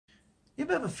You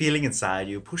have a feeling inside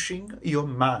you pushing your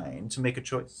mind to make a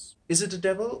choice. Is it a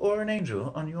devil or an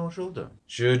angel on your shoulder?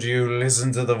 Should you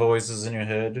listen to the voices in your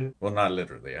head? Well, not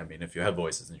literally. I mean, if you have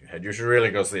voices in your head, you should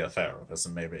really go see a therapist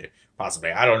and maybe,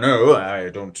 possibly, I don't know, I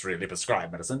don't really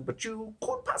prescribe medicine, but you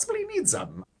could possibly need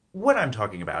some. What I'm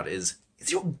talking about is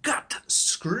your gut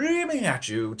screaming at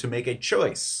you to make a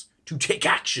choice, to take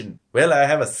action. Well, I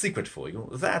have a secret for you.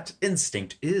 That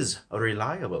instinct is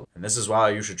reliable. And this is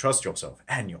why you should trust yourself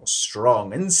and your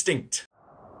strong instinct.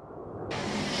 Do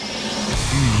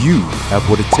you have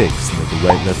what it takes to make a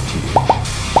right left here?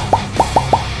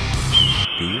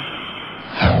 Do you?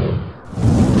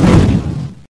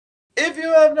 If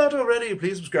you have not already,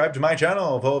 please subscribe to my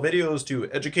channel for videos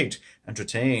to educate,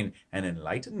 entertain, and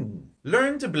enlighten.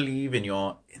 Learn to believe in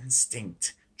your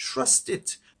instinct. Trust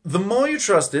it. The more you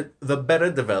trust it, the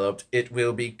better developed it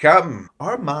will become.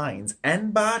 Our minds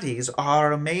and bodies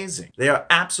are amazing. They are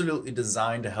absolutely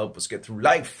designed to help us get through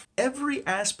life. Every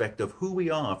aspect of who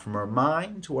we are, from our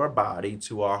mind to our body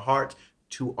to our heart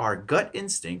to our gut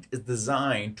instinct, is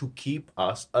designed to keep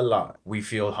us alive. We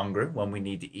feel hunger when we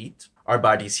need to eat. Our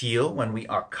bodies heal when we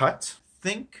are cut.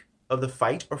 Think of the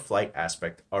fight or flight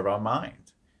aspect of our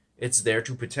mind. It's there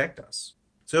to protect us.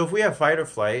 So if we have fight or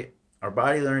flight, our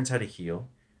body learns how to heal.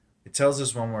 It tells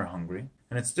us when we're hungry,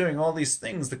 and it's doing all these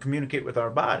things to communicate with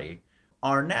our body.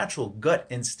 Our natural gut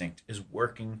instinct is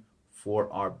working for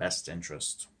our best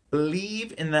interest.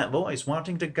 Believe in that voice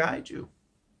wanting to guide you.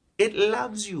 It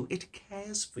loves you. It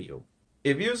cares for you.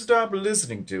 If you stop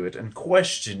listening to it and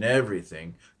question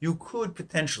everything, you could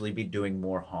potentially be doing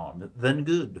more harm than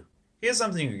good. Here's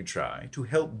something you can try to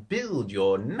help build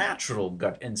your natural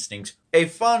gut instinct. A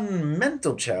fun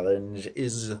mental challenge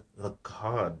is the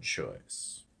card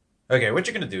choice. Okay, what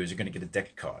you're going to do is you're going to get a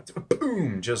deck of cards.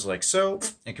 Boom! Just like so.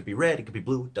 It could be red, it could be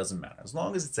blue, doesn't matter. As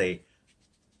long as it's a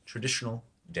traditional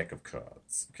deck of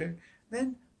cards. Okay?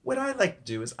 Then what I like to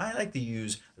do is I like to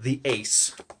use the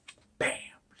ace, bam,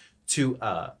 to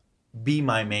be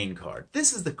my main card.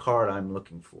 This is the card I'm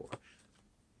looking for.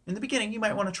 In the beginning, you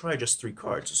might want to try just 3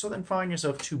 cards. So then find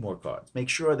yourself 2 more cards. Make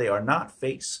sure they are not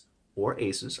face or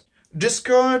aces.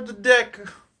 Discard the deck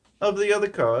of the other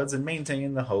cards and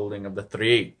maintain the holding of the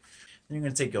 3. Then you're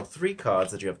going to take your 3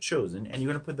 cards that you have chosen and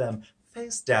you're going to put them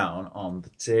face down on the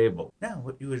table. Now,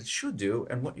 what you should do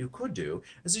and what you could do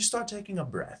is you start taking a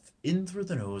breath. In through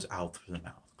the nose, out through the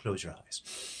mouth. Close your eyes.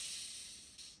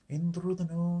 In through the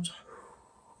nose,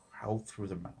 out through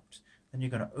the mouth. Then you're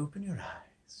going to open your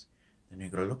eyes. Then you're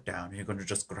going to look down and you're going to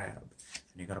just grab.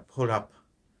 And you're going to pull up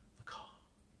the card.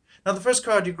 Now, the first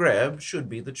card you grab should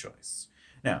be the choice.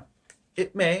 Now,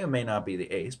 it may or may not be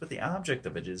the ace, but the object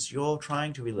of it is you're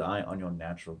trying to rely on your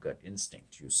natural gut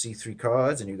instinct. You see 3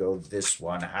 cards and you go, this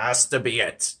one has to be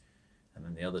it. And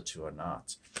then the other 2 are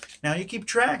not. Now you keep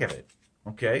track of it.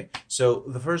 Okay? So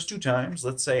the first 2 times,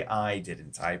 let's say I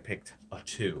didn't. I picked a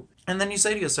 2. And then you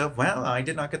say to yourself, well, I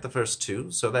did not get the first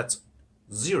 2, so that's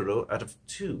 0 out of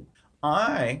 2.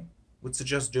 I would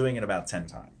suggest doing it about 10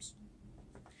 times.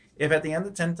 If at the end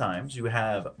of 10 times you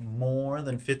have more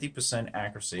than 50%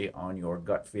 accuracy on your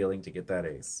gut feeling to get that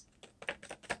ace,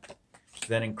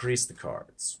 then increase the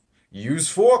cards. Use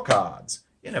 4 cards.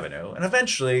 You never know. And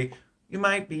eventually, you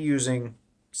might be using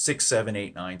 6, 7,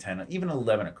 8, 9, 10, even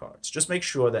 11 cards. Just make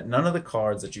sure that none of the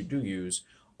cards that you do use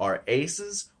are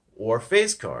aces or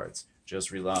face cards.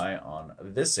 Just rely on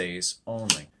this ace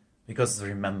only. Because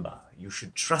remember, you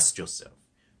should trust yourself.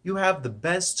 You have the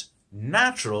best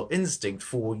natural instinct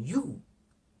for you.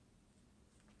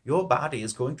 Your body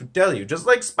is going to tell you, just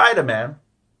like Spider-Man.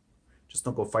 Just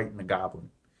don't go fighting a goblin.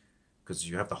 Because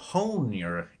you have to hone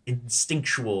your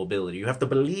instinctual ability. You have to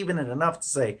believe in it enough to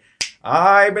say,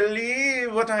 I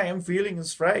believe what I am feeling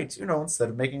is right. You know, instead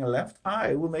of making a left,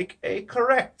 I will make a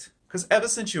correct. Because ever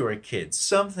since you were a kid,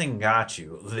 something got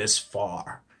you this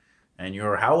far. And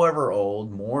you're however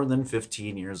old, more than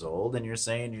 15 years old, and you're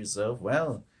saying to yourself,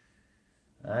 well,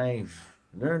 I've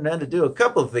learned how to do a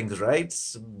couple of things right.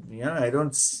 You know, I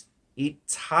don't eat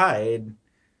Tide.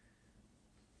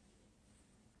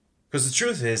 Because the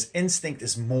truth is, instinct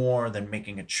is more than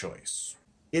making a choice.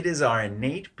 It is our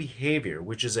innate behavior,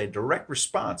 which is a direct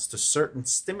response to certain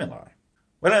stimuli.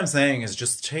 What I'm saying is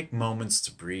just take moments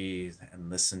to breathe and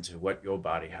listen to what your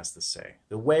body has to say.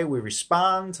 The way we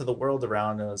respond to the world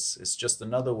around us is just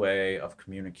another way of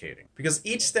communicating. Because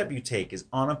each step you take is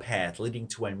on a path leading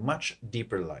to a much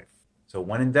deeper life. So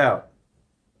when in doubt,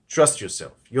 Trust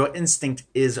yourself. Your instinct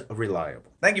is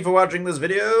reliable. Thank you for watching this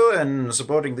video and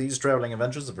supporting these traveling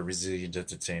adventures of a resilient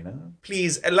entertainer.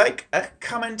 Please like,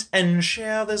 comment, and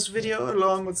share this video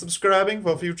along with subscribing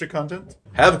for future content.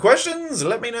 Have questions?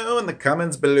 Let me know in the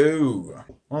comments below.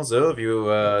 Also, if you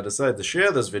decide to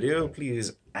share this video,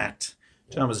 please at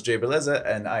Thomas J. Bellezza,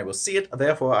 and I will see it.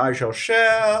 Therefore, I shall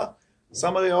share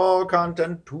some of your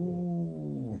content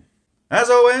too. As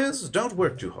always, don't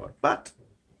work too hard, but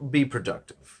be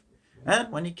productive.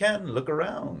 And when you can, look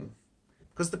around.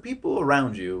 Because the people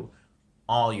around you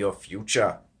are your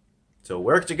future. So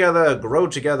work together, grow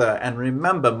together, and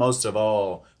remember, most of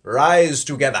all, rise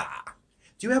together.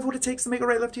 Do you have what it takes to make a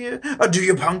right left here? Or do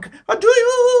you, punk? Or do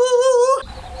you?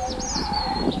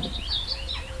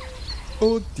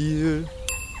 Oh dear.